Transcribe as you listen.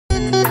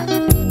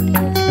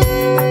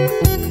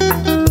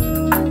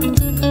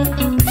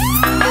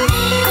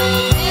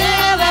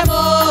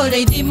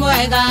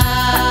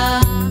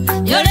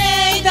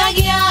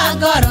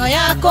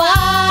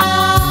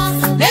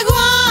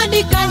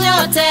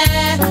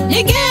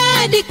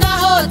Nigedi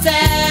kahote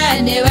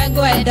niwe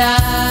gwenda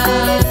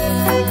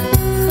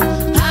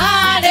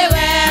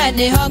Harewe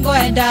ni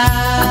hogwenda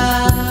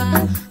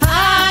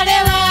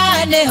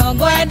Harewe ni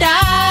hogwenda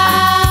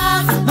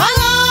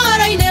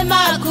Magora ine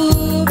maku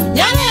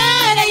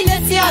Nyalere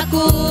ine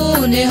siaku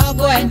ni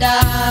hogwenda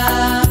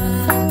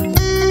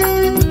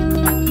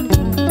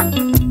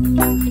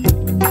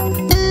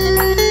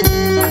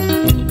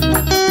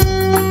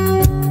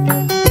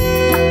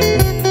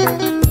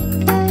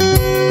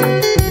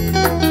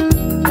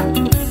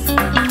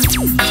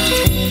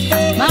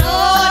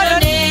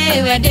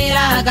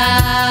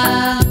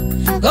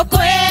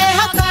Gokwe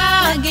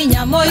haka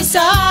ginya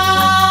moisa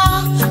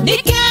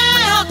Nike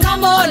haka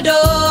modo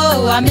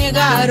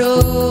amegaro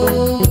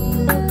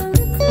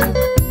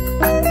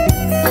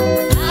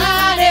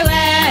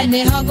Arewe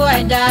ni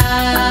hogwenda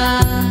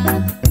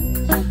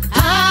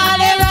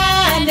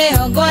Arewe ni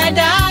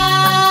hogwenda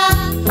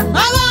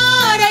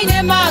Magora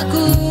ine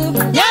maku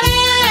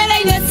Nyalere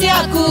ine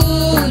siaku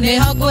ni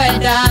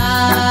hogwenda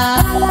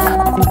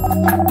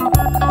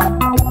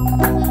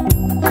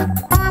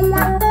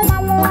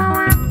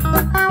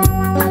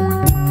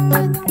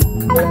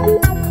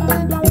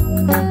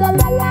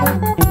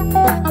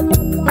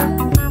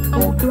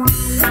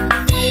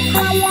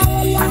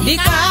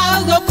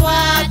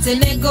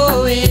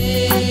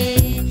Legoe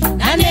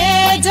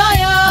Nane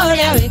joyo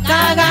lewe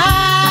kaga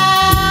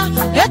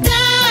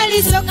Yotali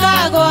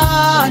sokago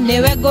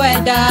newe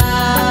gwenda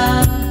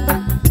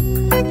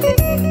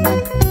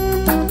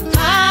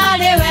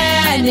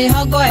Harewe ni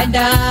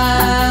hogwenda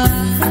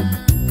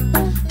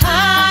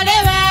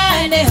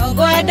Harewe ni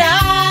hogwenda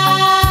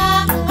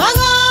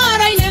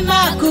Magora ine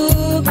maku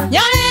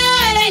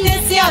Nyalere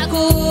ine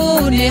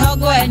siaku ni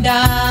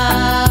hogwenda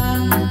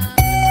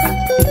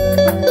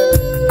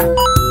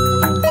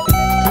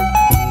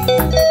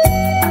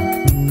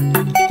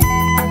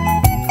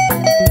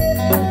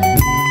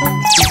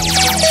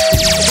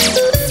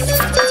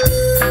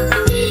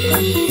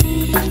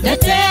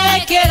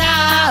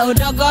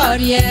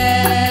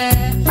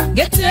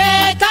Getwe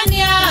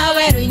kanya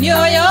weru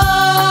nyoyo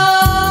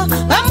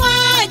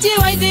Wamwaji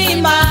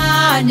waizima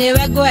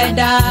niwe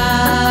gwenda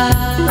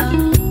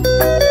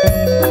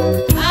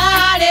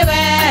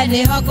Arewe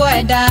ni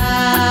hogwenda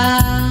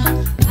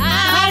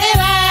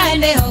Arewe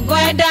ni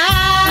hogwenda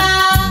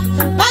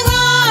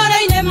Magora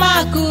ine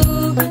maku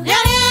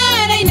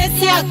Nyalere ine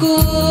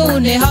siaku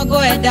ni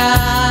hogwenda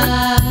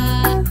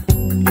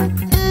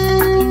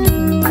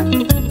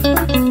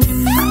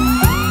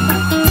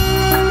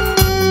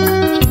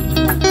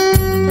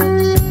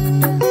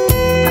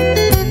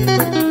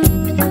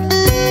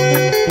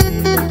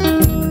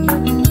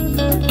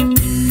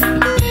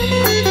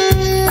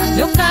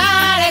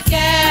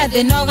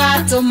No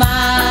gatuma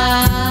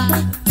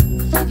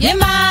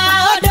Yema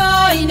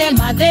odo ine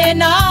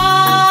madeno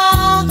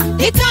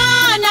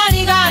Ikana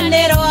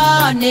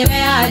liganero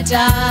niwe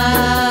aja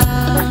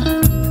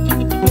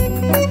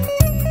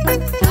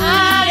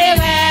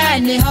Arewe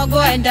ni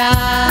hogwenda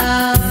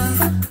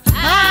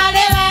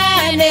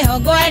Arewe ni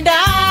hogwenda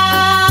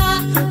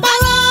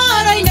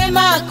Magoro ine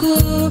maku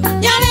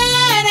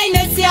Nyalere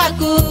ine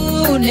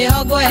siaku ni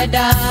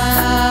hogwenda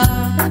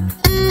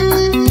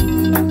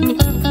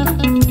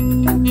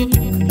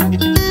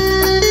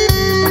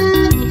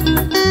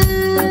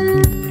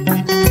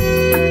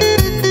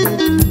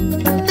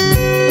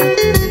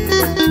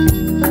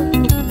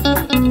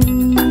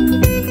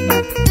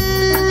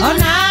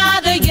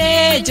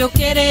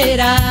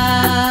Jokerera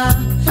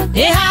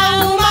Deha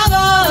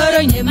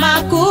umagoro nye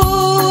maku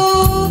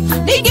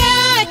Nige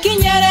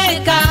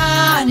kinyereka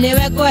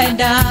niwe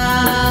kwenda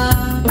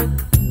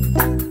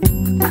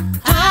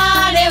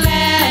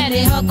Harewe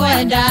ni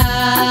hokwenda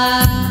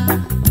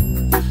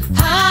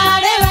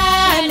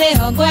Harewe ni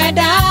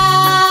hokwenda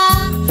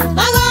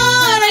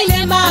Magoro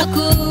nye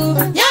maku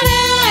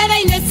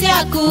Nyalere ine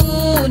siaku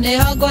ni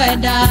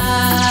hokwenda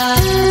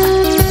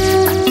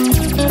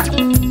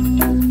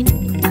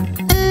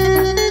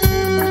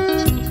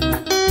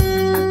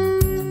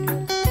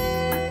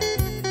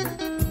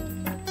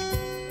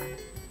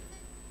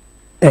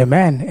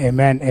Amen,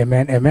 amen,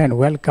 amen, amen.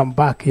 Welcome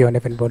back here on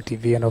Vdj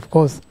TV, and of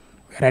course,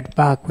 we're right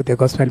back with the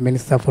gospel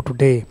minister for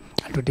today.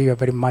 And today we are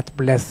very much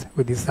blessed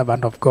with this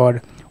servant of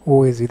God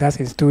who is with us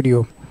in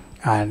studio,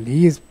 and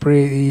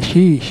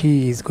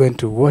she is going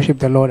to worship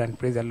the Lord and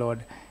praise the Lord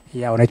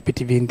here on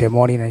HBTV in the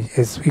morning,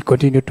 as we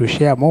continue to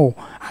share more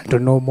and to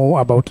know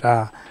more about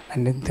her.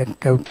 And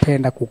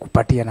ningependa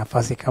kukupatia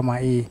nafasi kama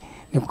hii,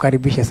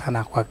 nikukaribisha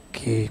sana kwa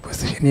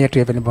station yetu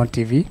ya Vdj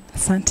TV.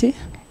 Asante.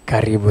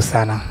 Karibu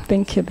sana.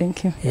 Thank you,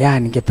 thank you.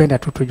 Ningependa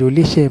tu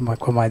tujulishe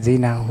kwa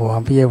majina,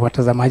 uambie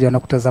watazamaji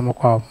wanakutazama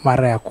kwa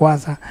mara ya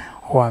kwanza,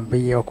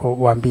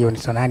 uambie ni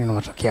nani na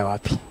unatokea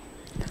wapi.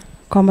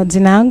 Kwa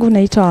majina yangu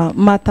naitwa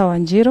Martha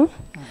Wanjiru,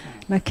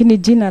 lakini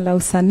jina la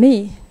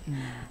usanii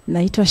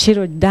naitwa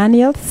Shiru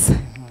Daniels.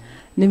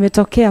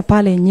 Nimetokea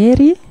pale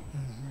Nyeri.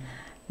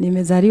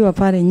 Nimezaliwa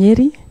pale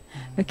Nyeri,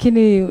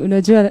 Lakini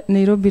unajua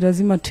Nairobi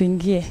lazima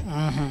tuingie.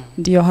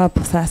 Ndio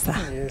hapo sasa.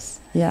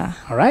 Yes. Yeah.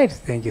 All right,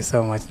 thank you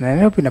so much.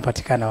 Nairobi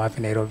inapatikana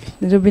wapi Nairobi?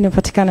 Nairobi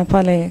inapatikana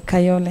pale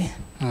Kayole.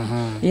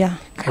 Yeah.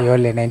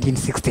 Kayole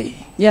 1960.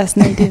 Yes,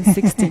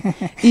 1960.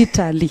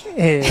 Italy.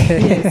 Yes.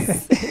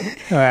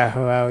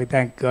 Well, we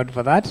thank God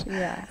for that.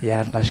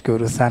 Yeah.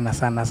 Tunashukuru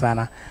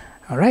sana.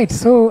 All right,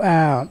 so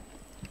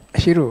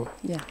Shiru,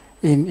 Yeah.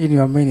 in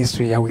your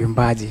ministry ya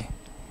uimbaji,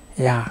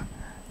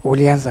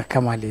 ulianza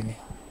kama lini?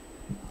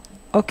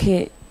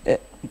 Okay,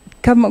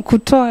 kama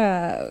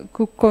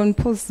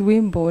kucompose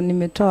wimbo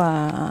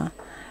nimetoa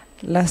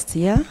last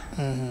year.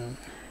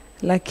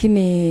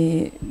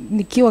 Lakini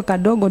nikiwa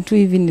kadogo tu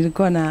hivi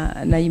nilikuwa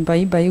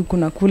naimba huku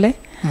na kule.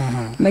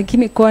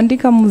 Lakini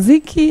kuandika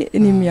muziki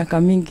ni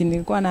miaka mingi.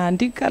 Nilikuwa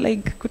naandika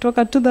like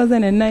kutoka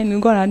 2009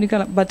 nilikuwa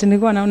naandika, but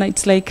nilikuwa naona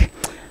it's like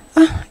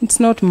it's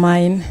not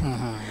mine.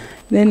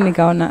 Then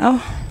nikaona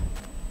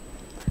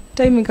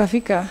time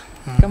ikafika,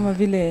 kama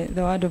vile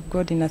the word of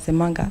God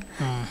inasemanga,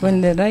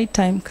 when the right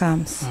time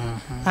comes,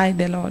 I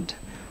the Lord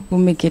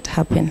will make it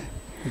happen.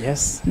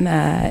 Yes.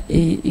 Na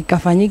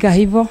ikafanyika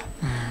hivyo.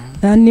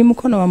 Na ni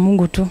mkono wa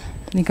Mungu tu.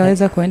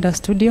 Nikaweza kuenda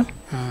studio.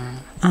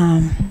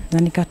 Na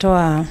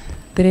nikatoa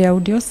 3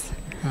 audios.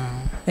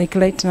 Like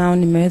right now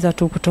nimeweza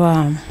tu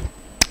kutoa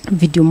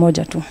video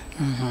moja tu.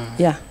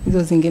 Yeah,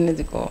 hizo zingine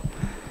ziko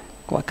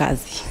kwa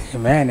kazi.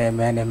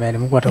 Amen.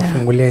 Mungu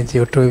atakufungulia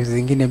njia utoe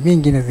zingine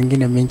mingi na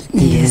zingine mingi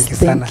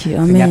sana.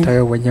 Hata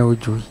wewe mwenyewe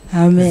hujui.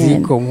 Amen.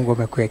 Ziko Mungu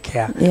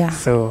amekuwekea.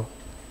 So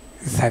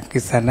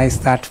it's a nice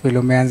start vile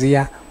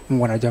umeanzia.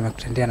 Mungu anajua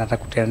amekutendea na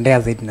atakutendea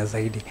zaidi na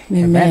zaidi.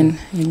 Amen.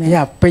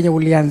 Yeah, penye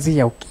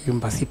ulianzia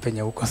ukiimba si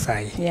penye uko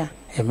sahi. Yeah.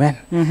 Amen.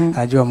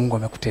 Anajua Mungu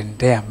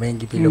amekutendea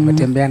mengi vile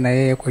umetembea na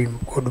yeye kwa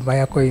huduma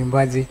yako ya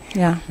uimbaji.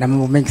 Na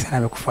mambo mengi sana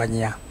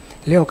amekufanyia.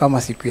 Leo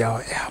kama siku ya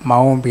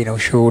maombi na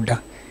ushuhuda,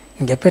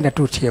 ningependa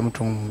tu utie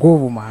mtu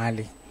nguvu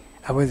mahali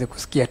aweze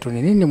kusikia tu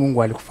ni nini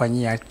Mungu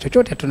alikufanyia.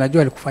 Chochote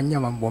tunajua alikufanyia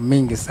mambo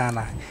mengi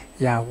sana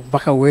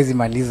mpaka uwezi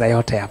maliza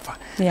yote hapa.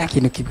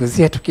 Lakini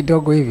ukiguzia tu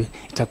kidogo hivi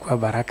itakuwa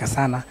baraka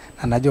sana,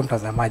 na najua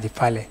mtazamaji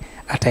pale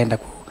ataenda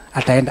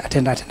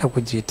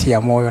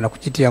kujitia moyo na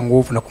kujitia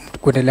nguvu na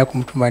kuendelea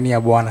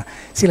kumtumania Bwana.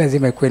 Si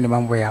lazima ikuwe ni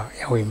mambo ya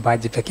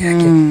uimbaji peke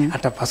yake,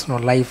 hata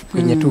personal life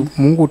kwenye tu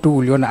Mungu tu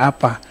uliona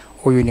hapa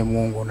huyu ni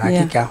Mungu na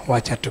hakika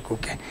wacha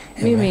tukuke.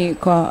 Mimi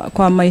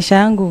kwa maisha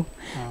yangu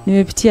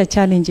nimepitia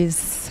challenges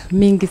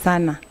mingi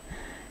sana.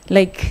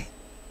 Like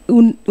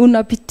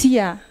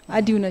unapitia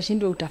hadi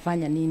unashindwa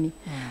utafanya nini.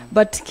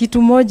 But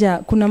kitu moja,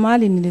 kuna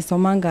mahali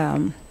nilisomanga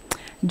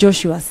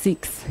Joshua 6.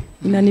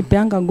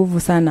 Inanipeanga nguvu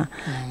sana.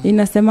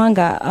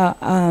 Inasemanga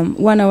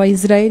wana wa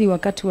Israeli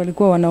wakati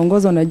walikuwa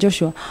wanaongozwa na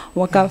Joshua,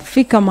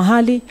 wakafika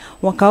mahali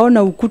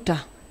wakaona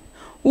ukuta.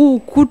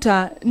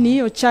 Ukuta ni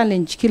hiyo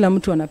challenge kila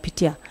mtu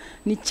anapitia.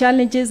 Ni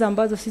challenges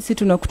ambazo sisi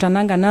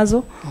tunakutananga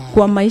nazo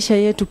kwa maisha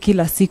yetu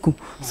kila siku.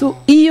 So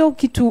hiyo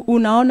kitu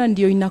unaona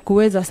ndio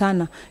inakuweza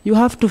sana. You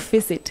have to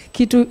face it.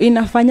 Kitu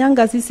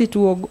inafanyanga sisi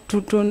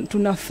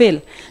tuna fail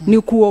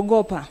ni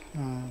kuogopa.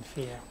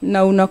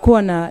 Na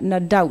unakuwa na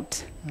doubt.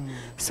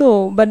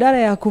 So badala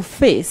ya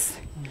kuface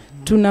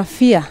tuna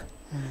fear.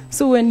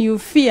 So when you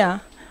fear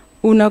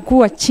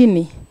unakuwa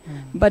chini.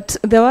 But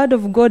the word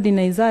of God in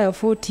Isaiah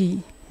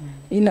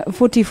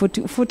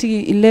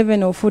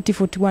 40:11 or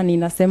 40:41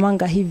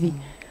 inasemanga hivi,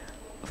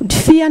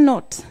 fear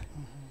not,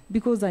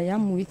 because I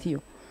am with you.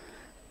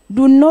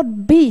 Do not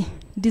be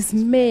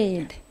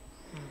dismayed,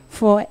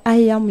 for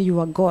I am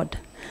your God.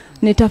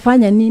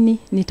 Nitafanya nini?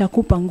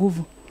 Nitakupa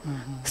nguvu.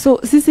 So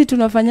sisi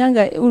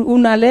tunafanyanga,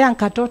 unalea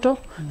katoto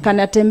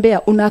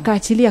kanatembea,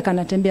 unakaachilia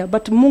kanatembea,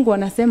 but Mungu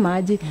anasema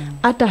aje,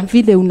 hata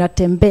vile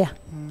unatembea,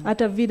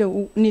 hata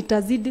vile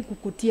nitazidi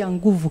kukutia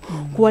nguvu.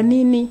 Kwa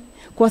nini?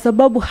 Kwa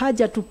sababu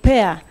haja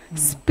tupea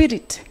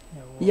spirit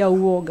ya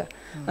uoga,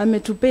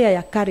 ametupea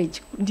ya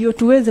courage. Ndio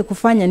tuweze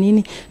kufanya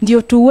nini?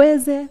 Ndio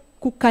tuweze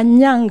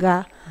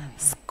kukanyanga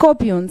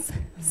scorpions,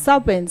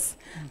 serpents,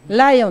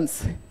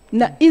 lions,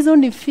 na hizo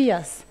ni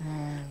fears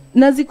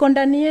na ziko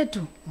ndani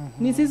yetu.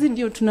 Ni sisi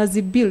ndio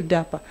tunazibuild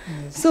hapa.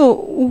 So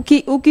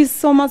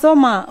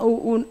ukisoma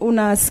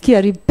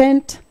unasikia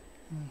repent,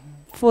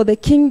 for the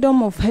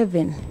kingdom of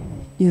heaven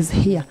is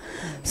here.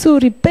 So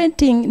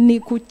repenting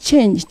ni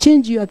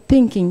change your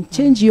thinking,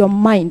 change your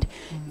mind,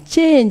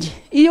 change.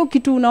 Hiyo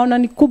kitu unaona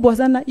ni kubwa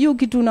sana, hiyo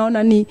kitu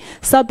unaona ni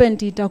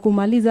serpent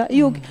itakumaliza,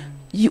 hiyo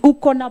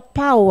uko na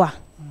power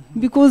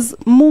because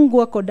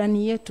Mungu ako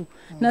ndani yetu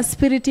na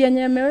spirit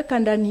yenye ameweka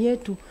ndani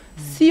yetu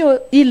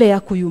sio ile ya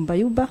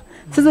kuyumba.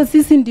 Sasa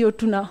sisi ndio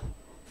tuna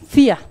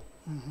fear,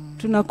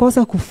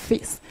 tunakosa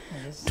kuface,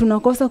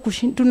 tunakosa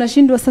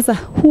tunashindwa. Sasa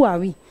who are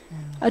we?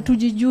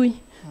 Hatujijui.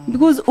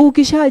 Because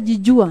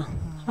ukishajijua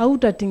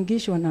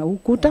hautatingishwa na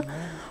ukuta.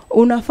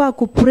 Unafaa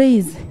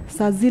kupraise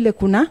saa zile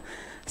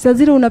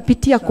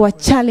unapitia kwa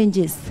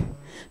challenges,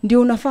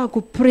 ndio unafaa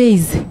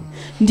kupraise.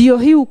 Ndio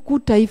hii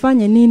ukuta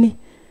ifanye nini?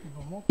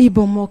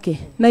 Ibomoke.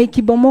 Na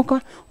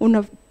ikibomoka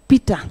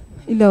unapita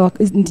ile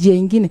njia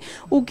nyingine.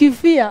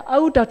 Ukifia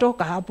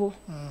hautatoka hapo.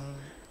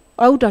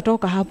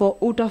 hautatoka hapo,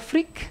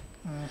 utafreak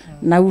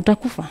na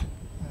utakufa.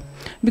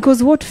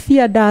 Because what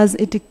fear does,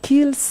 it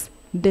kills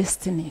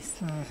destinies.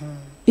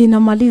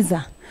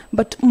 Inamaliza.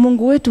 But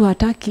Mungu wetu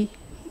hataki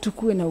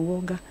tukue na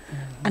uoga.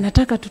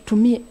 Anataka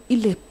tutumie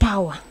ile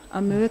power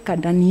ameweka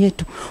ndani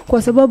yetu.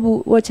 Kwa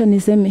sababu wacha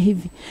niseme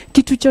hivi,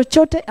 kitu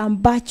chochote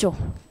ambacho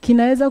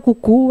kinaweza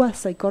kukuua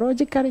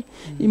psychologically,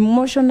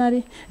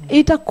 emotionally,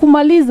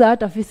 itakumaliza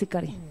hata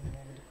physically.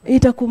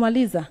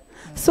 Itakumaliza.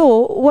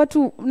 So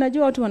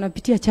najua watu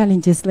wanapitia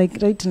challenges like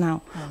right now,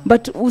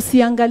 but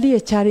usiangalie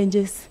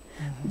challenges.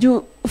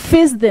 You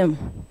face them.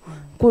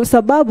 Kwa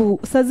sababu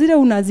saa zile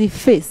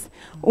unaziface,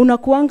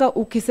 unakuanga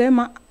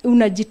ukisema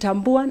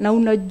unajitambua na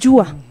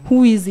unajua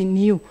who is in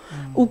you.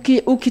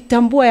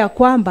 Ukitambua ya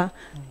kwamba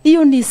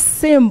hiyo ni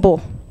symbol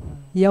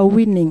ya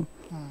winning.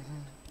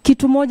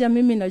 Kitu moja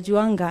mimi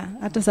najuanga,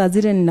 hata saa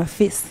zile nina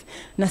face,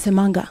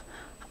 nasemanga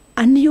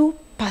a new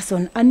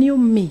person, a new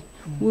me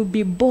will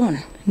be born.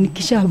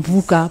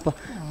 Nikishavuka hapa,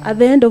 at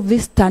the end of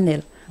this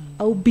tunnel,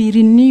 I will be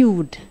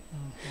renewed.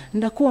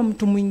 Ndakuwa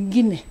mtu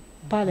mwingine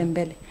pale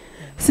mbele.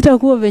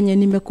 Sitakuwa venye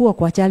nimekuwa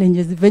kwa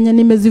challenges, venye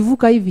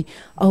nimezivuka hivi,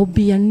 I will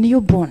be a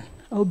newborn.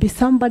 I will be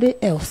somebody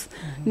else.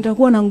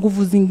 Nitakuwa na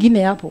nguvu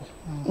zingine hapo.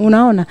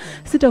 Unaona?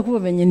 Sitakuwa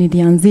venye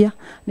nilianzia,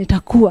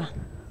 nitakuwa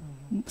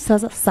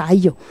sasa saa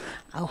hiyo.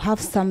 I'll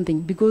have something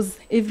because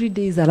every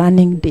day is a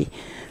learning day.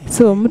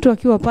 So mtu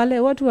akiwa pale,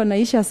 watu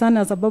wanaisha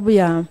sana sababu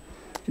ya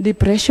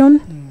depression.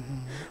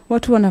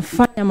 Watu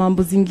wanafanya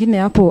mambo zingine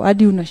hapo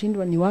hadi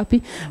unashindwa ni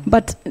wapi.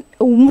 But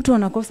mtu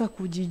anakosa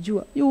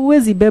kujijua.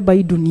 Huwezi beba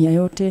hii dunia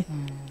yote.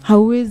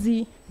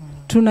 Hauwezi,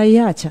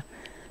 tunaiacha.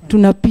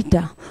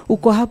 Tunapita.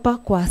 Uko hapa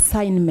kwa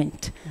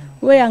assignment.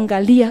 Wewe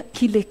angalia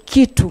kile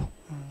kitu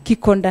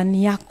kiko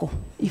ndani yako.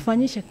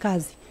 Ifanyishe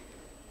kazi.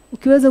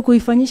 Ukiweza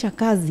kuifanyisha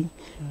kazi,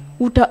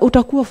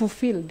 utakuwa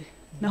fulfilled.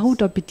 Na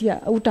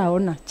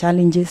hutaona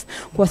challenges.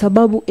 Kwa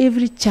sababu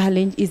every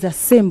challenge is a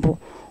symbol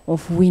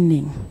of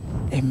winning.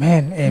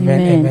 Amen,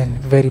 amen, amen.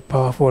 Very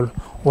powerful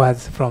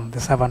words from the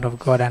servant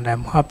of God, and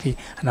I'm happy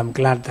and I'm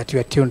glad that you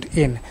are tuned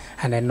in,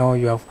 and I know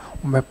you have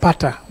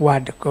umepata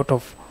word out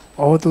of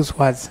all those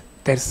words.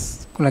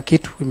 There's kuna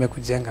kitu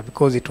imekujenga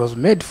because it was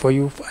made for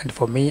you and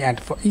for me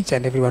and for each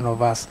and every one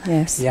of us.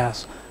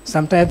 Yes.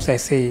 Sometimes I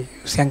say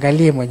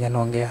usiangalie mwenye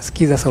anaongea,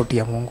 sikiza sauti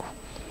ya Mungu.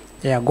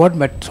 Yeah, God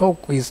might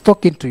talk, he's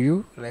talking to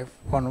you like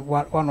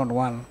one on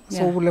one.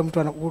 So ule mtu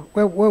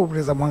wewe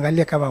unaweza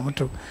muangalia kama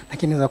mtu,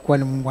 lakini inaweza kuwa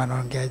ni Mungu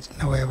anaongea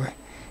na wewe.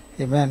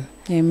 Amen.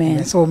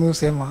 Amen. So mimi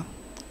usema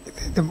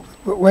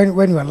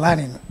when you are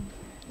learning,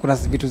 kuna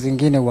vitu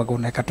zingine huaga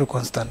unaweka tu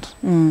constant.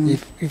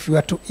 If you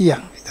are to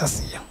hear,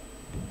 just hear.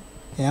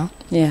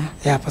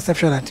 Yeah,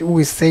 perception and who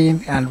is saying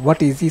and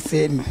what is he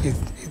saying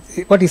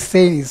what he's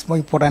saying is more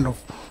important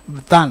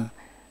than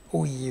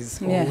who he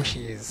is or who she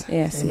is.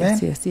 Yes. Amen?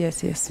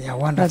 Yes. Yeah,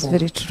 wonderful. That's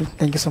very true.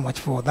 Thank you so much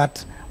for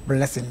that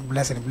blessing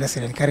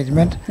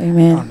encouragement.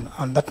 Amen.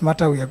 On that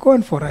matter, we are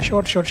going for a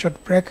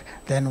short break.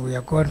 Then we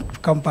are going to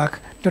come back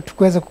to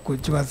tuweze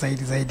kukujua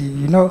zaidi.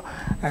 You know,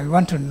 I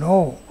want to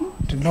know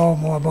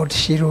more about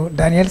Shiru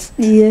Daniels.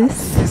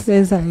 Yes,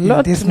 there's a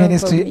lot in this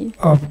ministry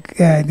of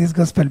this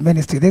gospel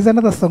ministry. There's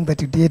another song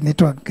that you did,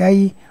 Nitwa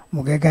Gai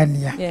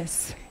Mugegania.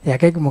 Yes. Yeah,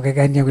 Gai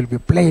Mugegania will be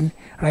playing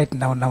right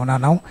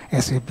now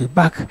as we'll be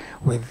back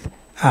with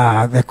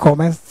the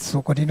comments.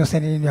 So continue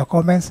sending in your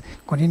comments,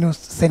 continue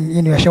sending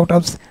in your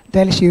shout-outs.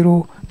 Tell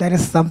Shiru there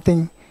is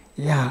something,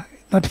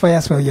 notify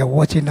us where you're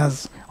watching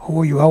us,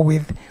 who you are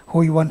with,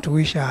 who you want to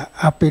wish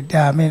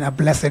a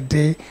blessed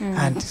day,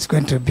 and it's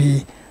going to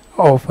be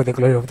all for the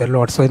glory of the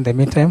Lord. So in the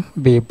meantime,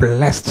 be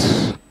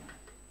blessed.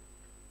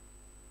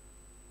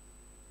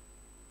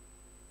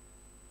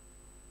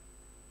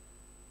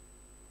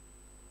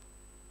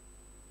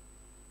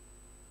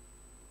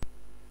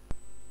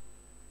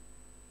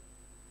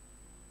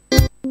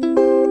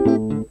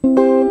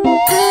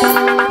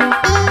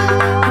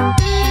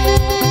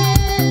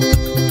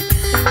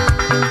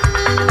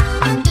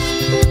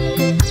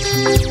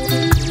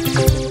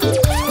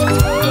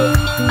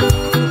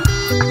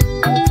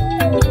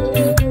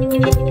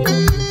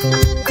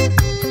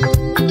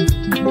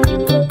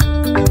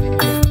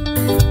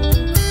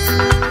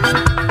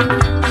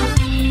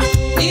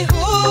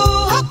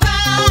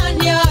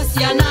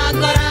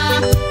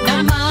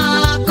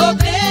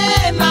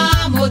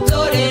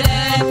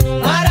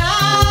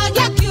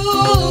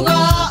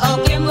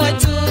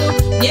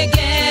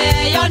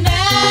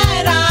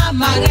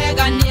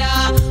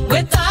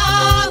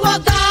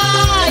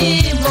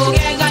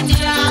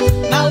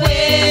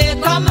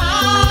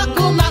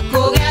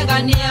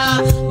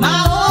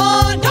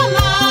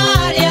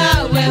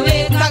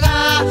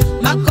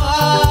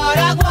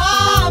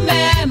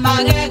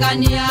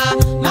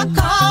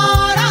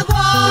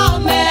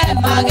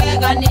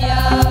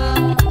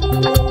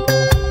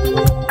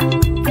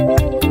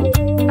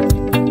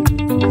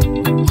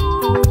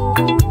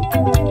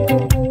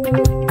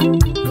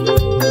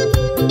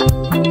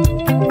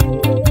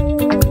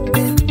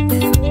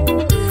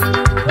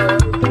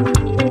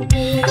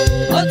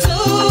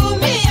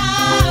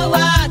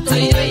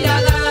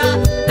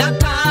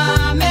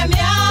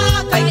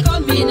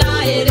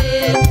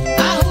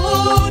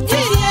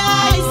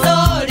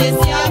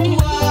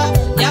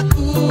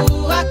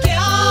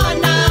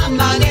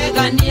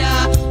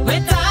 magegania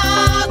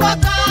wetagwa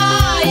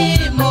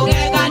Ngai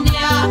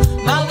mugegania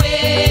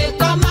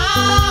mawĩko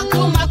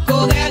maku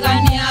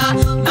makũgegania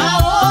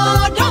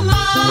maũndũ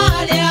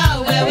marĩa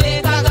we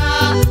wĩkaga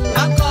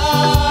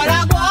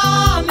makoragwo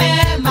me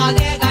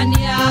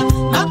magegania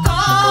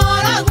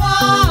makoragwo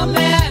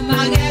me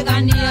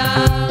magegania.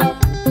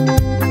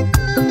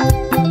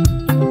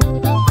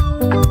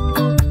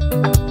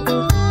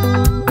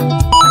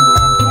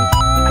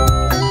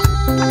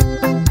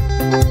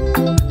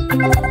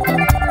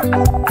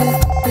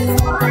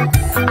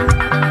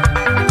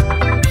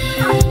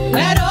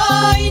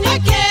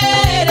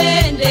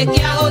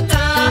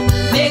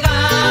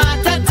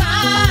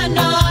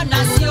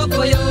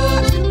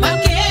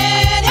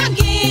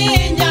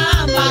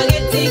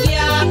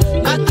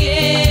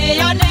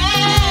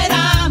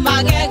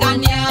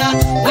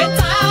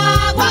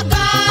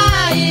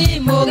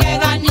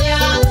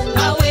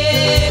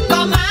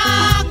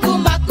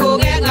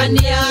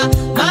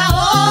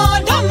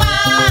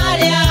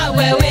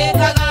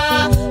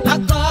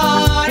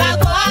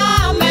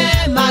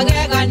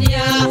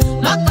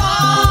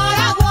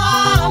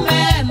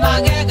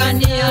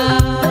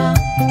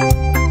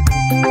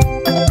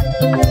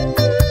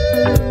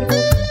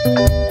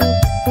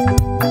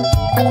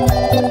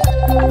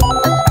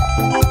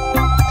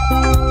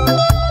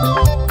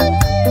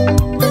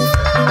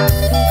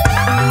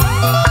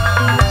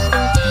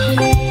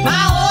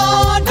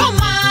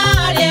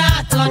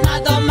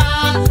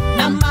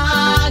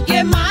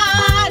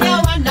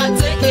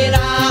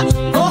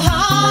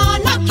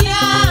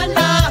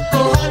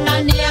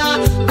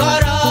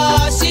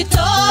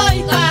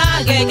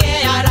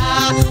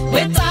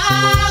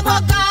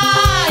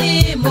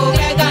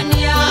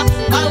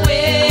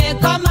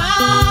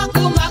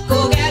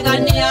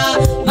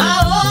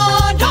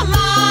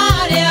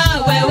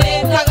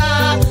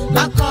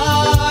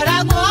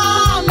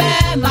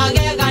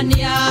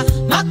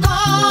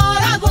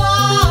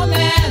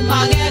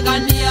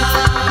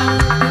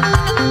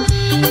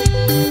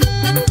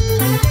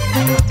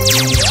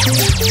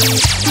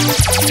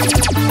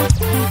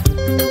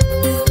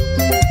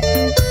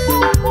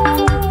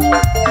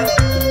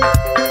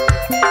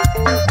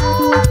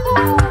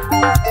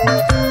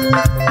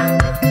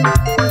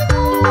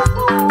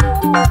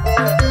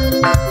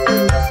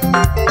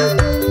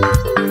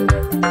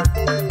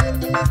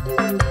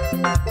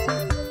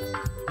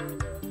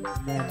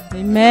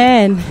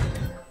 Amen.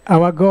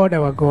 Our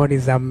God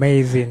is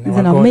amazing. He's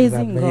an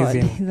amazing God.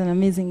 He's an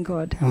amazing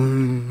God.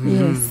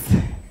 Yes.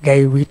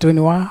 Gai witu ni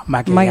wa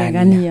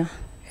magegania.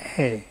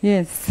 Hey.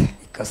 Yes.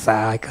 Iko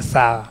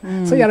sawa.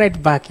 So you're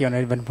right back here on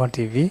Heavenborn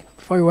TV.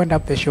 Before we went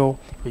up the show,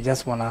 we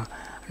just want to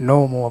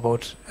know more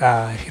about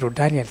Shiru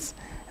Daniels.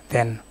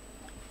 Then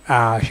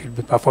she'll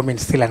be performing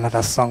still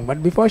another song.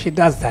 But before she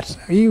does that,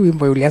 hii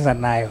wimbo ulianza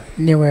nayo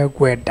niwe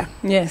kwenda.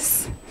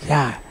 Yes.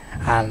 Yeah.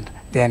 And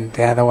then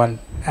the other one,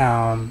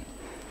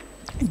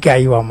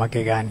 Gai wa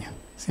magegania.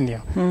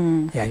 Sindio?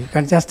 Yeah, you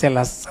can just tell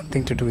us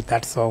something to do with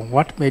that song.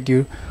 What made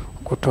you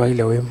kutoa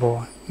ile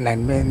wimbo? Na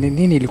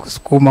nini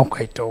ilikusukuma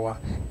ukaitoa?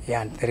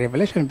 Yeah, and the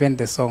revelation behind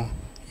the song.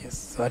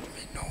 Yes, so that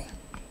we know.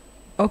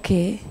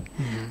 Okay.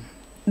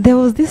 There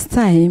was this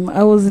time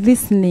I was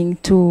listening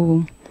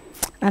to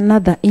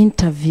another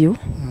interview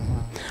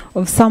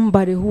of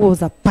somebody who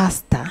was a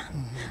pastor,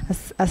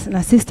 as an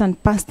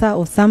assistant pastor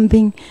or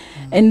something,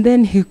 and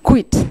then he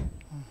quit.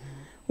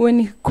 When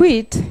he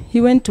quit,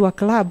 he went to a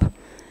club,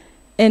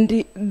 and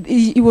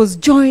he was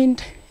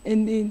joined,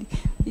 and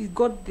he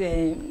got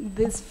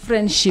this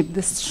friendship,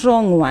 the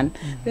strong one.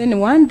 Then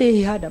one day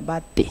he had a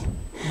birthday,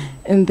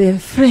 and the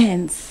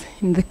friends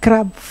in the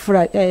club,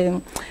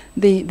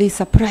 they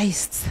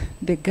surprised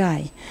the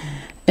guy.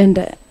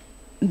 And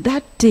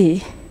that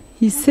day,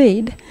 he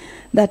said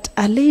that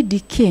a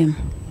lady came,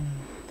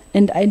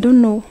 and I don't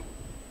know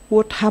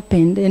what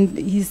happened, and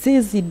he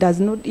says he does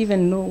not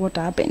even know what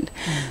happened.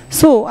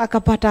 So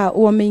akapata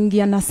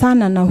wameingiana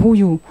sana na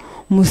huyu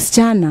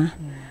msichana,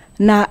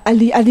 na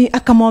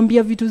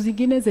akamwambia vitu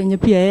zingine zenye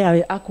pia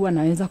yeye hakuwa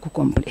anaweza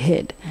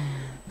kucomprehend.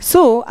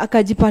 So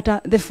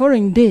akajipata the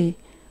following day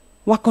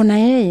wako na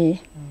yeye,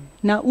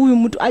 na huyu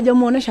mtu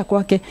hajamuonesha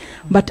kwake,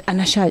 but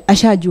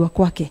ashajua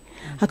kwake.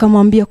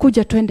 Akamwambia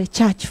kuja twende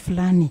church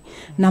fulani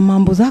na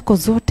mambo zako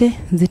zote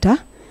zita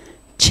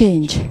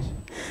change.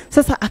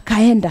 Sasa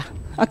akaenda,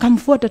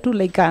 akamfuata tu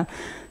like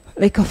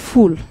a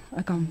fool,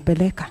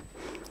 akampeleka.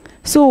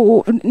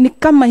 So ni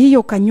kama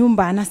hiyo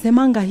kanyumba,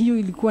 anasemanga hiyo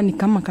ilikuwa ni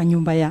kama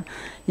kanyumba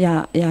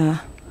ya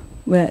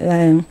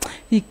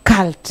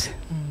cult,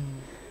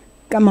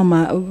 kama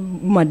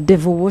ma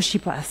devil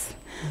worshippers.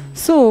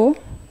 So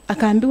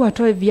akaambiwa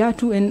toe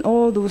viatu and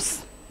all those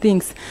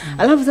things.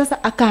 Alafu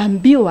sasa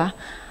akaambiwa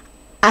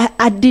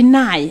a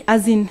deny,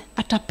 as in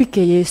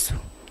atapike Yesu.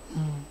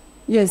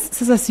 Yes,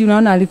 sasa si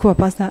unaona alikuwa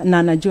pastor na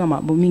anajua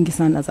mambo mingi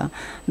sana za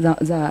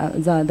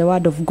the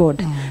word of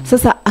God.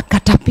 Sasa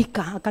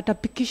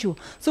akatapikishwa.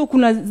 So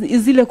kuna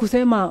zile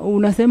kusema,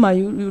 unasema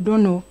you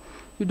don't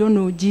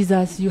know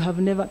Jesus, you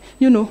have never,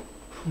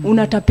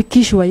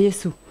 unatapikishwa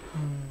Yesu.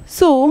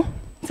 So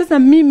sasa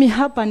mimi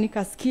hapa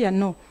nikasikia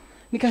no,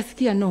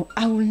 nikasikia no,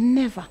 I will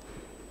never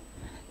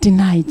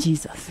deny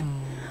Jesus.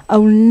 I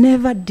will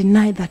never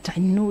deny that I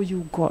know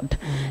you, God,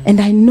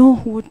 and I know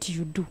what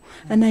you do,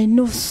 and I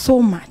know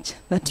so much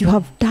that you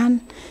have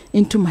done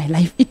into my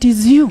life. It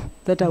is you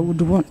that I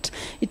would want.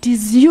 It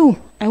is you.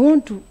 I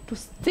want to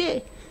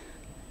stay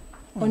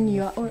on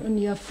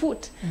your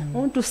foot. I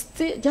want to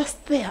stay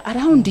just there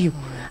around you.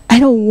 I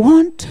don't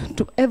want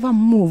to ever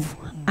move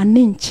an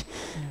inch.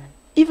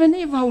 Even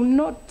if I will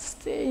not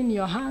stay in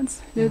your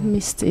hands, let me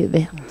stay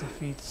there. At the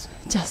feet.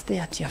 Just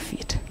there at your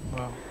feet.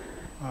 Wow.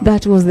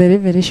 That was the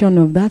revelation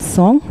of that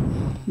song,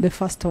 the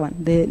first one,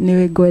 the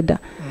Niwe Gweda.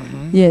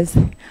 Yes.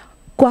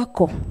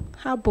 Kwako,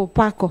 hapo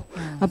pako,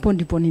 hapo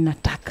ndipo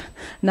ninataka.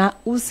 Na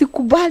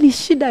usikubali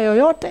shida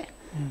yoyote,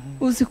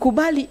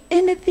 usikubali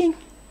anything.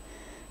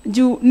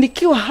 Juu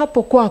nikiwa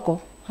hapo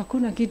kwako,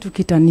 hakuna kitu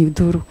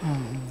kitanidhuru.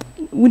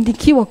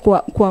 Nikiwa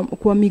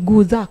kwa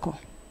miguu zako,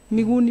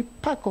 miguuni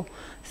pako,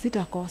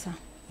 sitakosa.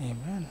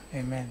 Amen.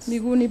 Amen.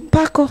 Miguuni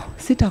pako,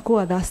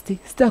 sitakuwa thirsty,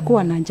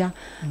 sitakuwa na njaa.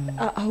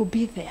 I'll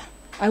be there.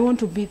 I want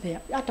to be there.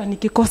 Hata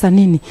nikikosa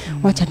nini,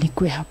 wacha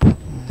nikue hapo.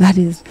 That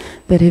is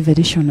the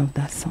revelation of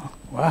that song.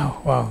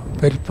 Wow,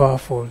 very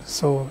powerful.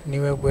 So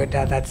Niwe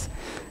Gweda, that's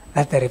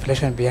the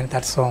revelation behind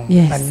that song.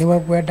 Yes. And Niwe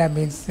Gweda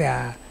means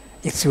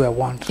it's you I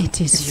want.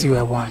 It's you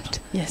I want.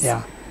 Yes.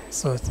 Yeah.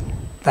 So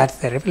that's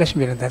the revelation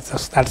behind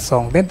that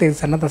song. Then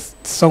there's another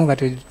song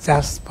that we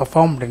just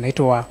performed, and it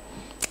was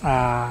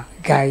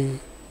Guy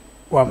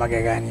wa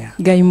Magegania.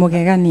 Guy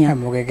Mogegania.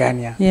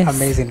 Mogegania. Yes.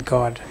 Amazing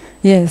God.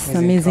 Yes,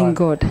 amazing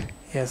God.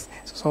 Yes.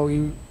 So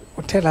you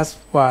tell us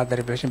what the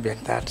revelation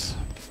behind that.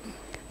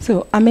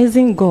 So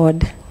amazing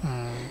God.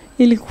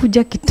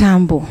 Ilikuja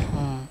kitambo.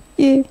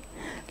 Yeah,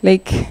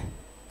 like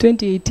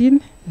 2018.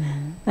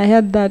 I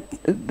had that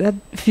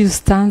few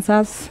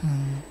stanzas,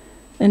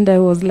 and I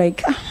was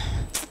like,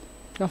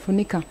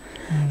 kafunika.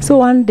 So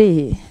one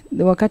day,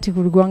 wakati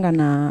kulikuwanga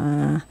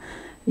na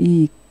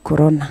hii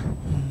corona,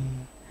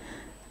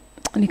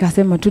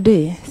 nikasema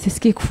today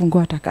sisikii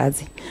kufungua hata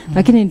kazi,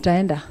 lakini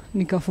nitaenda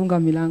nikafunga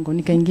milango,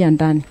 nikaingia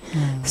ndani.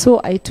 So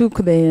I took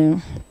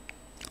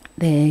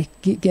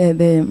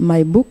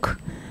my book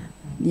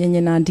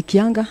yenye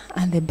naandikianga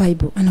and the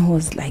Bible, and I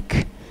was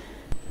like,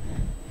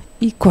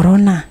 hii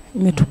corona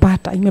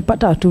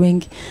imepata watu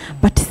wengi,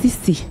 but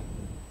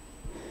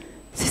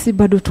sisi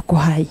bado tuko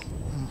hai.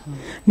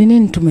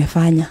 Nini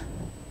tumefanya?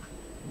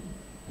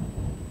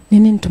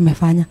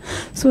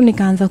 So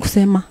nikaanza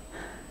kusema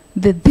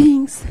the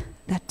things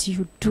that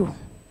you do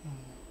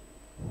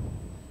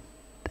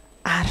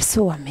are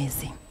so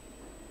amazing.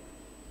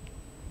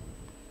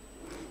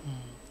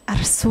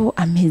 Are so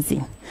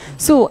amazing.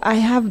 So I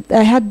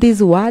had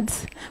these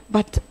words,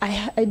 but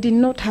I did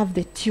not have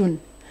the tune.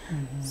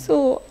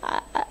 So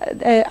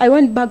I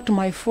went back to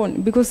my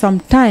phone, because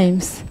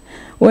sometimes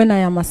when I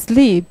am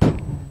asleep,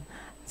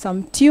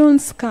 some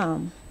tunes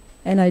come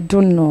and I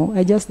don't know.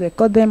 I just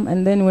record them,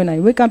 and then when I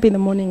wake up in the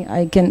morning,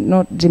 I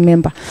cannot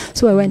remember.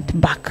 So I went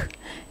back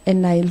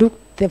and I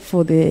looked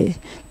for the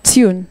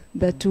tune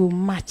that will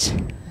match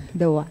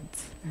the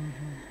words.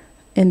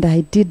 And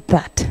I did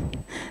that.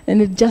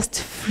 And it just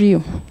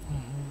flew.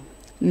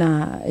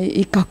 Na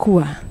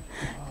ikakua.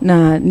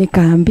 Na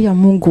nikaambia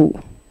Mungu,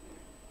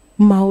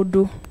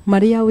 maudu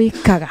Maria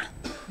wikaga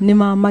ni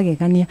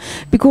magegania.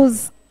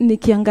 Because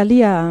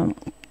nikiangalia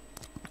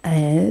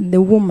the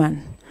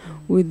woman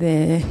with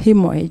the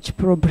hemorrhage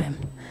problem,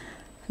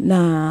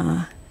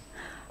 na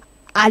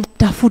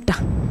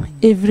alitafuta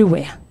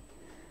everywhere.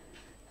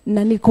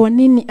 Na ni kwa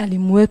nini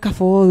alimweka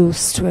for all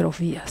those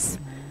 12 years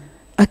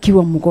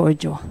akiwa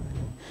mgonjwa?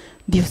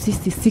 Ndio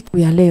sisi siku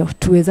ya leo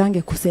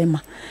tuwezange kusema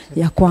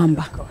ya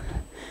kwamba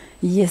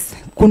yes,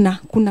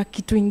 kuna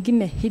kitu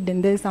ingine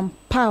hidden, there is some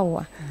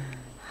power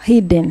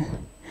hidden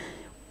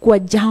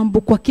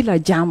kwa kila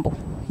jambo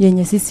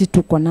yenye sisi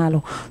tuko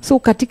nalo. So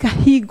katika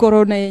hii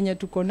corona yenye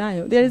tuko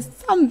nayo, there is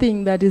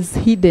something that is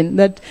hidden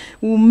that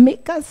will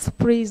make us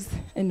praise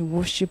and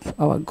worship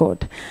our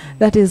God.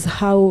 That is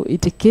how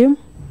it came.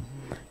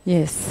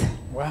 Yes.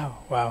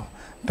 Wow.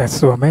 That's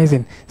so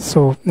amazing.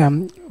 So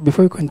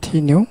before you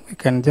continue, you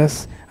can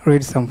just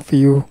read some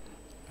few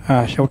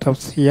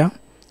shout-outs here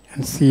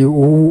and see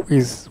who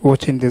is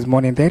watching this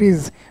morning. There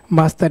is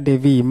Master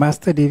Devi.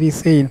 Master Devi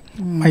saying,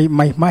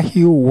 my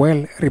you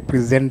well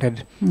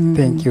represented.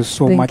 Thank you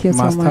so much,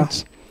 Master. So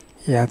much.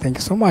 Yeah, thank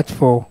you so much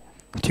for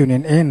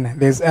tuning in.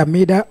 There's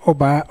Amida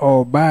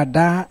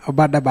Obada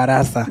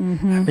Barasa.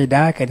 Amida,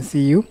 I can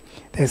see you.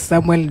 There's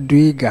Samuel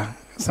Dwiga.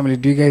 Samuel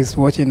Dwiga is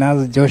watching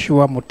us.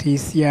 Joshua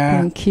Mutisia.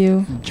 Thank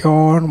you.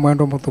 John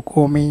Mwendo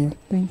Mutukomi.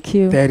 Thank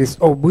you. There is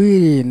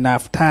Obui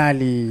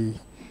Naftali.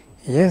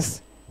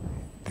 Yes.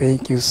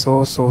 Thank you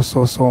so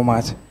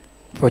much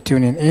for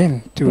tuning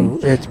in to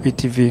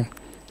HBTV.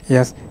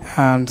 Yes.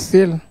 And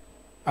still,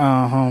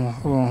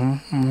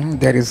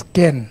 there is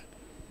Ken.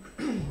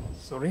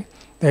 Sorry.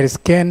 There is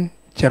Ken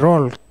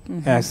Gerald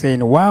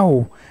saying,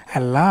 wow, I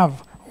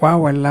love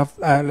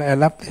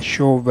the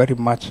show very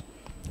much.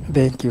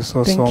 Thank you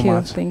so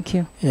much. Thank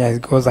you. Yeah,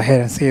 it goes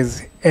ahead and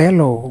says,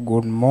 hello,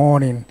 good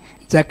morning,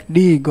 Jack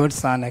D,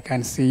 Godson, I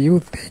can see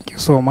you. Thank you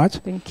so much.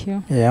 Thank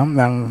you. Yeah,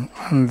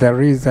 and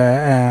there is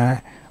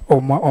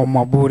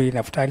Omaburi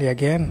Naftali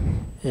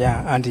again.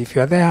 Yeah, and if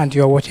you're there and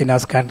you're watching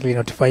us, kindly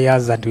notify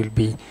us, and we'll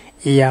be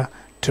here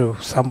to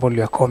sample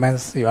your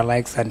comments, your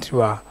likes, and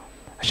your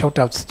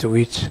shout-outs to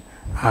each,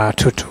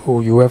 to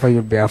whoever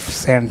you'll be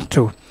sent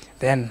to.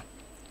 Then,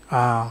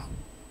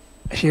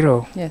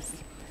 Shiru, Yes.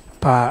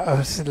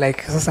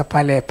 like sasa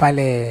pale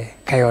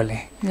Kayole,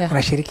 Yeah.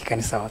 unashiriki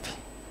kanisa wapi?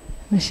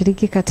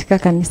 Nashiriki katika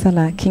kanisa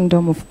la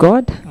Kingdom of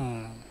God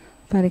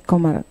pale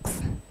Comarox.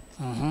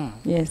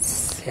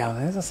 Yes. Ya,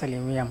 unaweza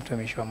salimia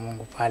mtumishi wa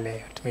Mungu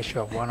pale, mtumishi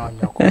wa Bwana wa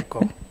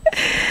Nyokoko.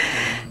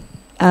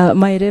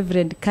 My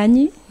Reverend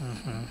Kanyi,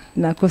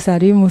 na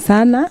kusalimu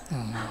sana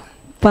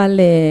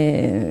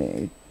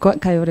pale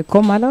Kayole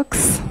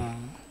Comarox,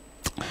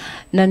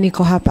 na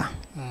niko hapa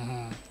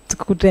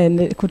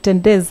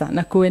kutendeza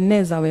na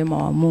kueneza wema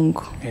wa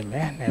Mungu.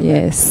 Amen.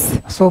 Yes.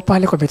 So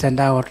pale kwa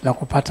mitandao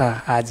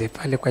tunakupata aje?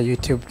 Pale kwa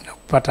YouTube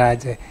tunakupata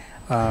aje?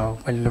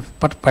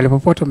 Pale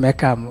popote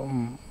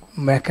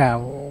umeweka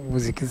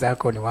muziki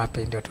zako ni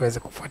wapi ndio tuweze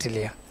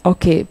kufuatilia?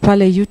 Okay,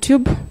 pale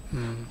YouTube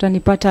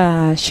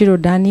utanipata Shiru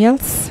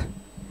Daniels,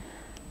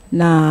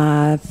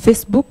 na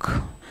Facebook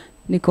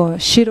niko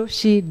Shiru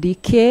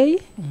DK,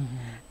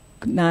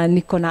 na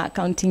niko na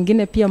account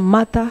nyingine pia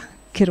Martha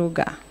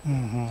Kiruga.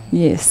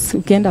 Yes,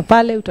 ukienda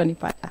pale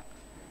utanipata.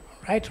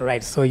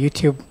 Right. So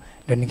YouTube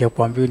ndio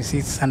ningekuambia ni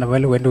sisi sana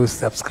wale uende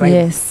usubscribe.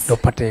 Yes. Ndio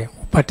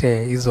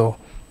upate hizo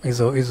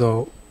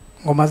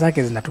ngoma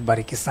zake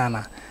zinatubariki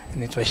sana.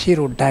 Inaitwa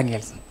Shiru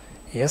Daniels.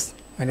 Yes,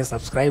 when you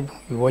subscribe,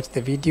 you watch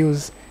the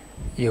videos,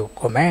 you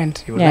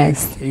comment, you like,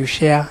 you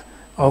share,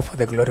 all for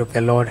the glory of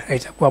the Lord.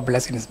 Itakuwa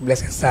blessing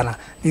sana.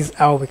 This is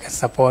how we can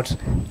support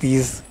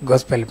these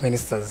gospel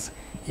ministers.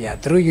 Yeah,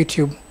 through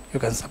YouTube you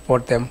can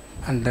support them,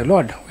 and the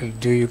Lord will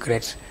do you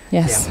great.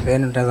 Yes. Yeah,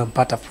 then utaweza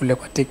mpata kule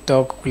kwa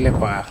TikTok, kule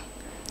kwa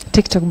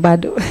TikTok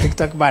bado.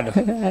 TikTok bado.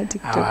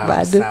 TikTok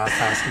bado. Sawa,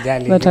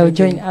 sijali. But I'll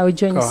join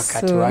kwa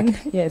wakati soon. wake.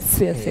 Yes.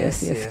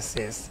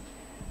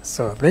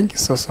 So thank you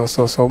so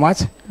much.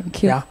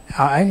 Thank you. Yeah.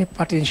 Any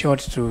parting shot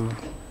to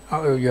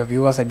your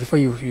viewers, and before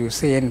you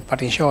say any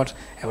parting shot,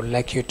 I would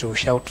like you to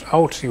shout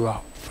out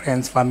your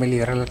friends, family,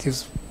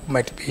 relatives who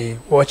might be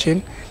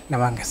watching. Na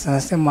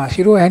wangesema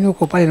Shiru, yani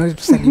uko pale na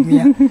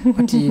tusalimia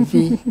kwa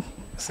TV,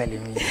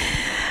 salimia.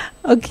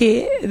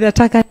 Okay,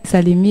 nataka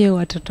nisalimie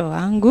watoto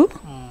wangu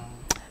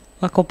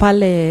wako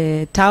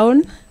pale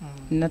town.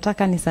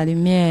 Nataka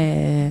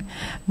nisalimie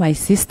my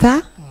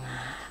sister.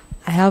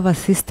 I have a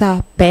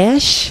sister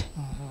Pesh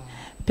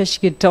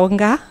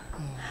Gitonga,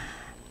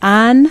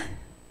 and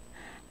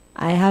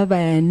I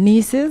have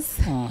nieces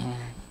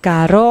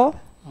Karo,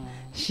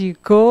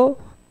 Shiko,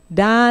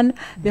 Dan.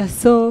 There are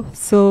so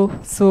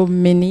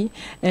many,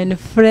 and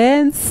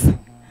friends.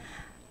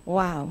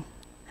 Wow.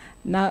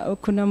 Na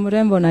kuna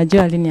mrembo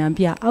najua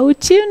aliniambia au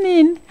tune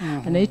in,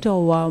 anaitwa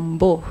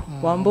Wambo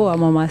wa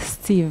Mama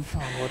Steve,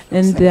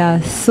 and there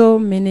are so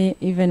many,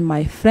 even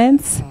my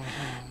friends,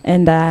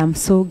 and I am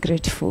so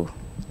grateful.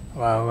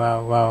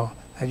 Wow.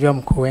 Najua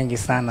mko wengi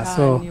sana,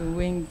 so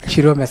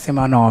Shiru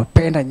amesema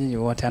anawapenda nyinyi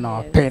wote,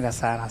 anawapenda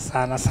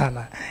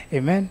sana.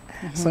 Amen.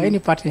 So any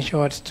parting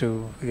shot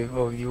to the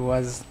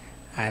viewers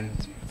and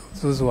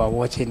those who are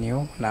watching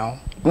you now?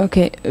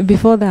 Okay,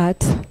 before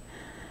that,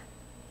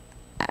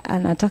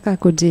 anataka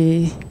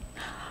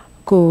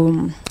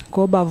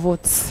kuomba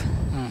votes.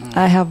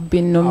 I have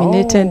been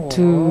nominated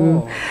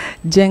to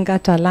Jenga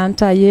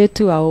Talanta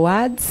Yetu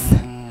Awards.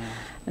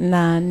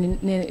 Na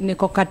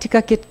niko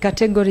katika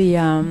category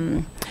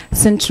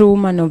Central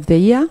Woman of the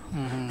Year.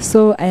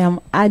 So I am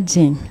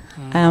urging,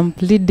 I am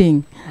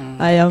pleading,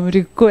 I am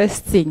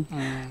requesting,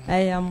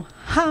 I am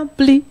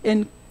humbly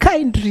and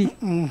kindly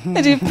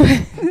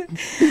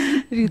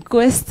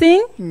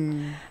requesting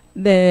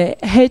the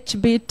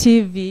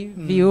HBTV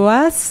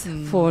viewers,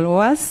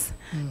 followers,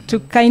 to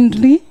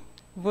kindly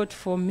vote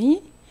for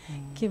me.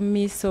 Give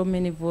me so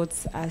many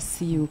votes as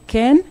you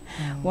can.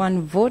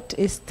 One vote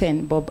is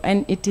 10 bob,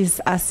 and it is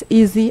as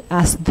easy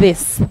as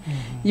this.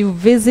 You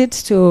visit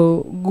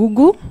to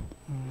Google,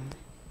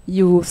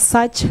 you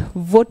search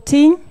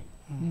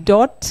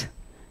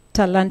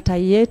voting.talanta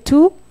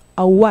yetu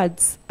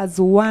awards as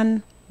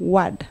one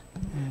word.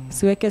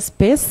 Siweke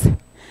space,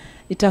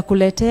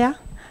 itakuletea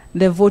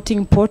the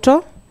voting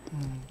portal,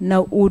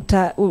 na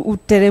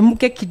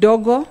uteremuke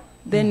kidogo,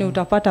 then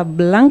utapata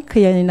blank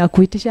ya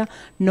inakuitisha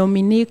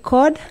nominee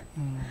code.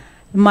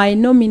 My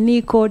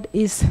nominee code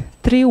is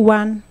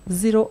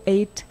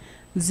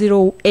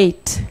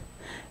 310808.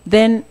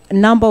 Then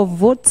number of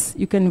votes,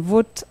 you can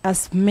vote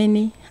as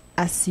many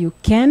as you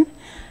can.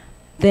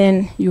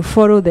 Then you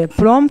follow the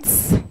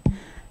prompts,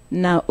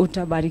 na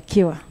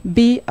utabarikiwa.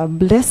 Be a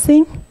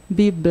blessing,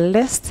 be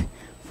blessed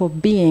for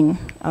being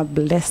a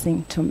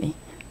blessing to me.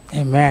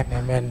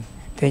 Amen.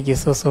 Thank you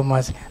so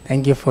much.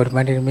 Thank you for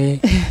reminding me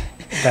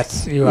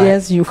that you are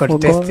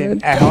contesting.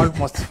 Forgot. I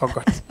almost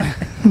forgot.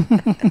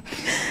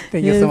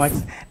 Thank you so much.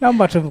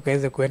 Naomba tu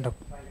mkaweze kuenda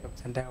kwa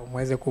mtandao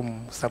mweze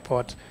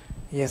kumsupport.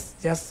 Yes,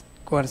 just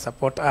go and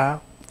support her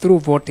through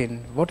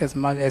voting. Vote as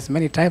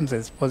many times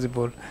as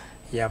possible.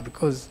 Yeah,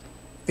 because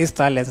these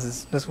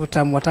talents, that's what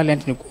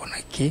talent ni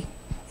kuona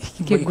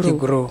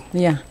grow.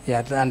 Yeah.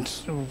 Yeah, and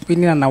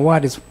winning an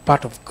award is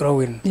part of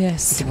growing.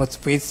 Yes. It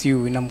motivates you,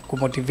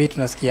 motivate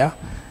unasikia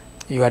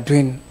you are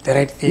doing the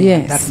right thing.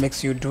 Yes. And that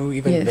makes you do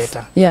even Yes.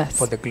 better. Yes.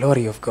 For the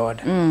glory of God.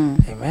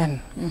 Mm.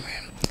 Amen. Amen.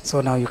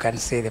 So now you can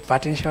say the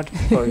parting shot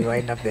before you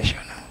wind up the show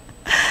now.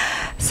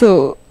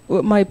 So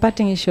my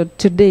parting shot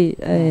today,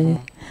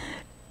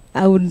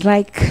 I would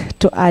like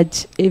to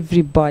urge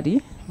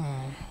everybody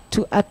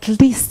to at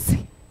least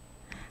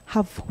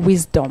have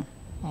wisdom.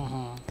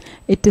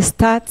 It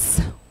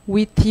starts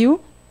with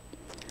you,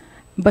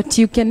 but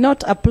you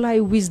cannot apply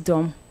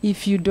wisdom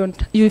if you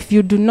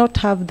do not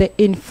have the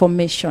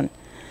information.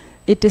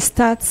 It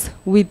starts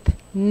with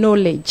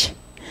knowledge.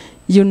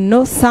 You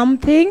know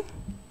something,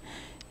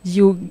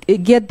 you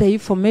get the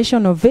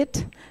information of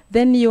it,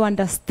 then you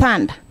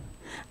understand.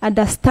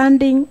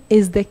 Understanding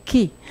is the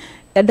key.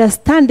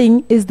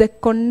 Understanding is the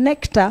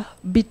connector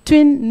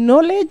between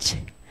knowledge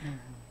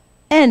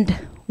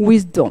and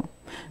wisdom.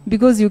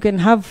 Because you can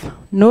have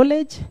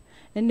knowledge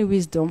and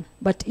wisdom,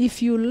 but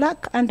if you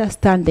lack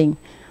understanding,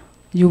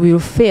 you will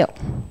fail.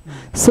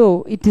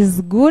 So it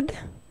is good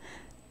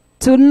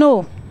to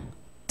know,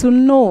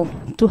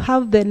 to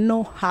have the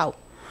know-how.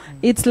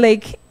 It's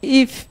like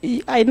if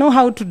I know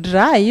how to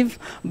drive,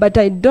 but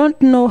I don't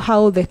know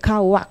how the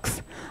car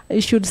works, I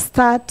should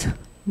start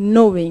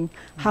knowing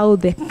how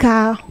the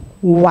car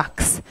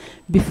works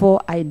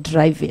before I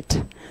drive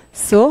it.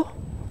 So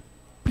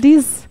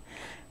please,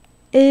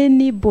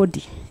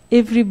 everybody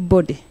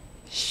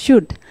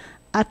should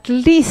at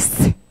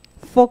least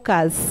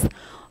focus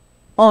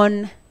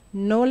on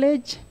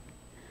knowledge,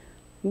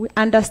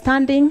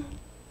 understanding,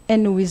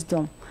 and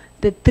wisdom.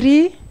 The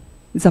three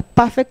is a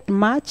perfect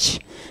match,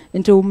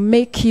 and it will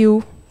make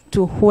you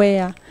to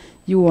where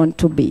you want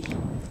to be.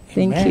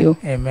 Thank you.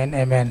 Amen.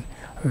 Amen.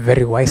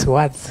 Very wise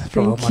words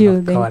from Thank you. woman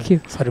of God. Thank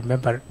you. So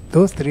remember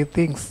those three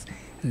things: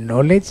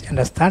 knowledge,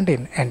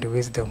 understanding, and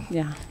wisdom.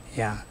 Yeah.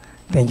 Yeah.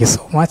 Thank you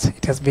so much.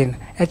 It has been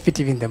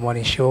HBTV in the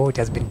morning show. It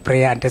has been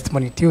prayer and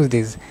testimony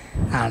Tuesdays.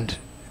 And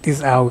this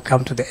is how we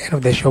come to the end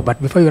of the show. But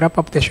before you wrap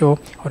up the show,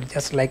 I would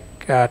just like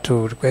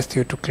to request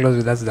you to close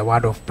with us the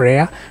word of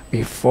prayer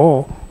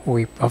before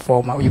we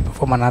perform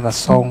another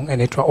song. And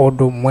it's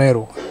Odu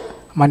Mweru.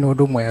 Mani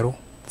Odu Mweru.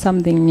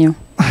 Something new.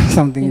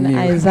 Something in new.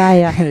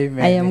 Isaiah.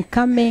 Amen. I am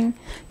coming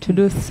to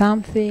do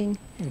something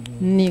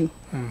new.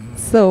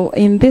 So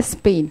in this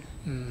pain,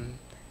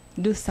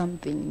 do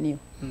something new.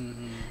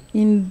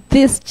 In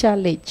this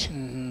challenge,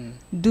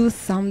 do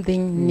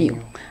something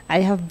new. I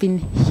have been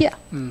here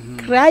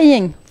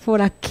crying for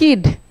a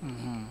kid.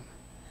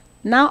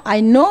 Now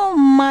I know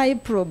my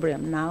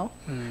problem now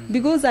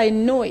because I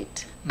know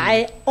it.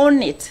 I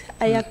own it.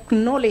 I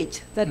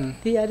acknowledge that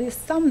there is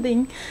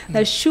something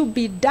that should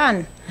be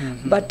done.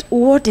 But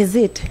what is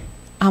it?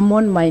 I'm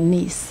on my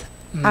knees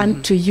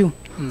unto you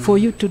for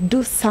you to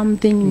do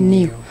something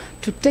new,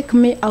 to take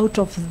me out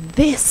of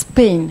this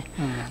pain,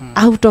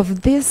 out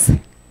of this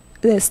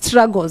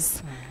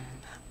struggles,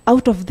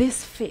 out of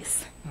this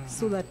face,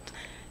 so that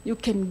you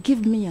can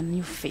give me a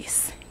new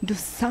face. Do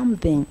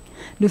something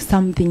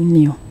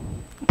new.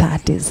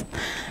 That is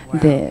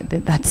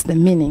that's the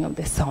meaning of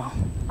the song.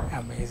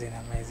 Amazing.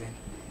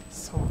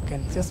 So we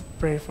can just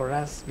pray for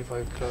us before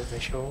we close the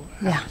show.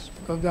 Yeah.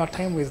 Because our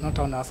time is not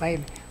on our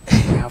side,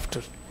 we have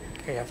to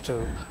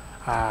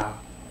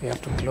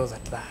close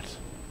at that.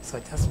 So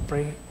just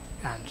pray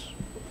and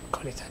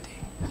call it a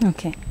day.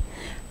 Okay.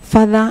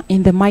 Father,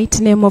 in the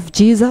mighty name of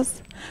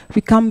Jesus,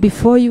 we come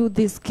before you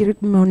this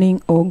great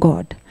morning, O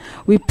God.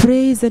 We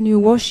praise and we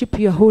worship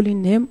your holy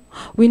name.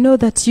 We know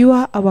that you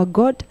are our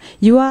God.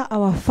 You are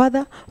our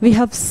Father. We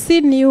have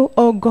seen you,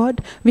 O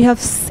God. We have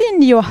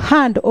seen your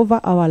hand over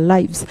our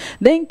lives.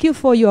 Thank you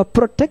for your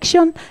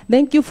protection.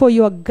 Thank you for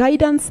your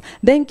guidance.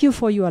 Thank you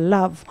for your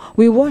love.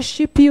 We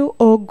worship you,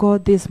 O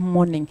God, this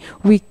morning.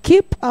 We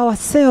keep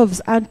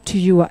ourselves unto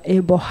your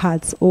able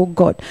hands, O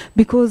God,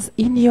 because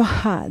in your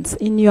hands,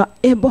 in your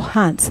able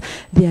hands,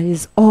 there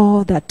is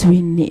all that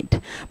we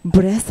need.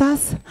 Bless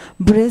us.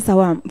 Bless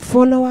our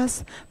followers.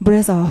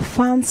 Bless our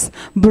fans.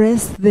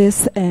 Bless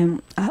this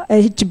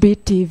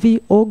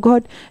HBTV, oh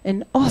God,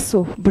 and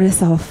also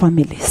bless our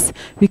families.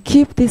 We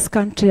keep this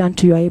country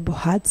unto your able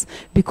hands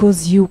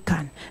because you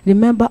can.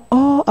 Remember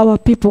all our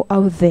people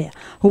out there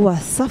who are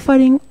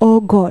suffering, oh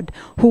God,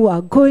 who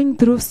are going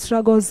through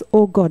struggles,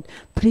 oh God.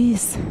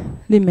 Please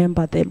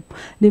remember them.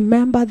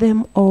 Remember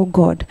them, oh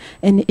God.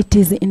 And it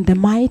is in the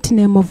mighty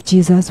name of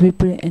Jesus we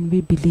pray and we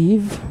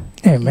believe.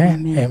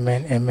 Amen.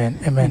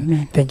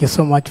 Amen. Thank you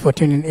so much for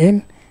tuning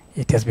in.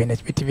 It has been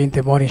HBTV in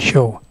the morning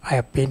show. I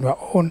have been your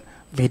own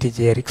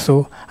Vdj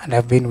Herixo, and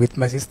I've been with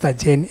my sister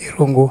Jane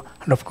Irungu,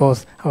 and of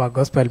course our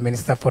gospel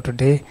minister for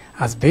today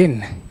has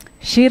been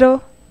Shiru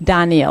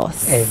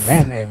Daniels.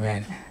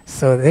 Amen.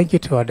 So thank you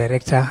to our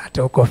director at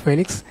Oko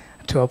Felix,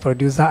 to our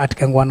producer at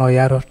Kangwano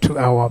Yaro, to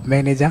our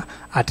manager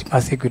at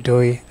Masi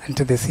Gudoi, and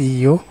to the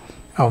CEO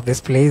of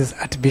this place,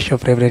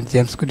 Archbishop Reverend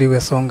James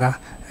Kudiwe Songa,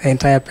 the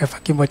entire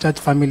Pefakimbo Church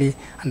family,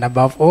 and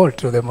above all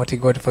to the Mighty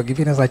God for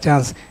giving us a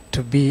chance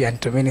to be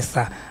and to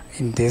minister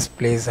in this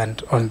place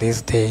and on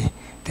this day.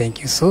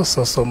 Thank you so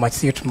much.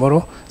 See you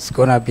tomorrow. It's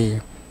gonna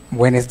be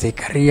Wednesday,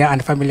 Career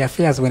and Family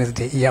Affairs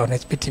Wednesday here on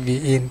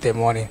HBTV in the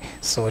morning.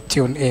 So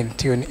tune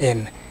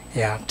in.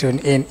 Yeah, tune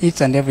in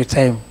each and every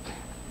time.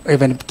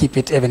 Even keep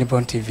it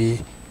Evanborn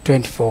TV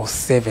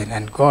 24/7,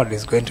 and God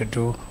is going to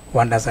do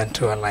wonders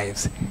unto our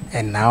lives.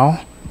 And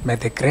now, may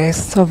the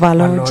grace of our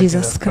Lord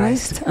Jesus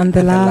Christ and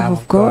the love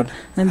of God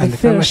and the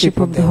fellowship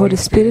of the Holy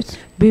Spirit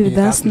be with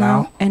us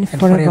now and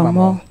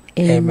forevermore.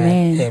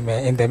 Amen.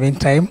 Amen. In the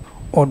meantime,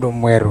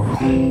 Odomweru.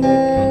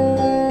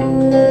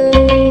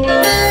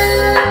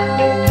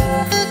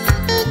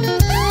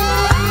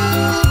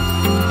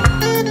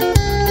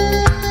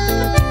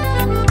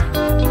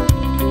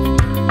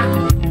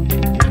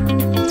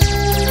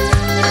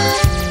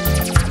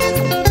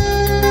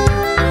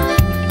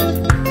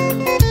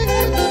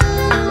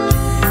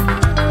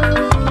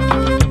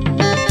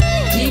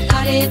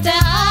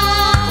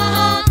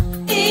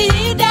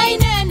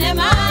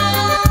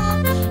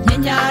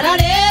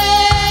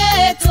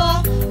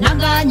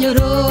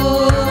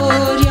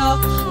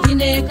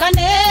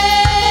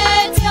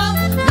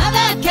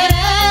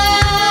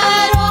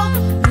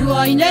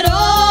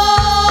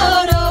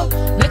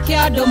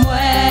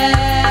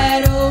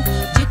 Muero,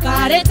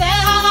 chicarete,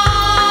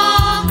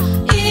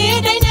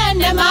 y de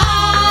nene más.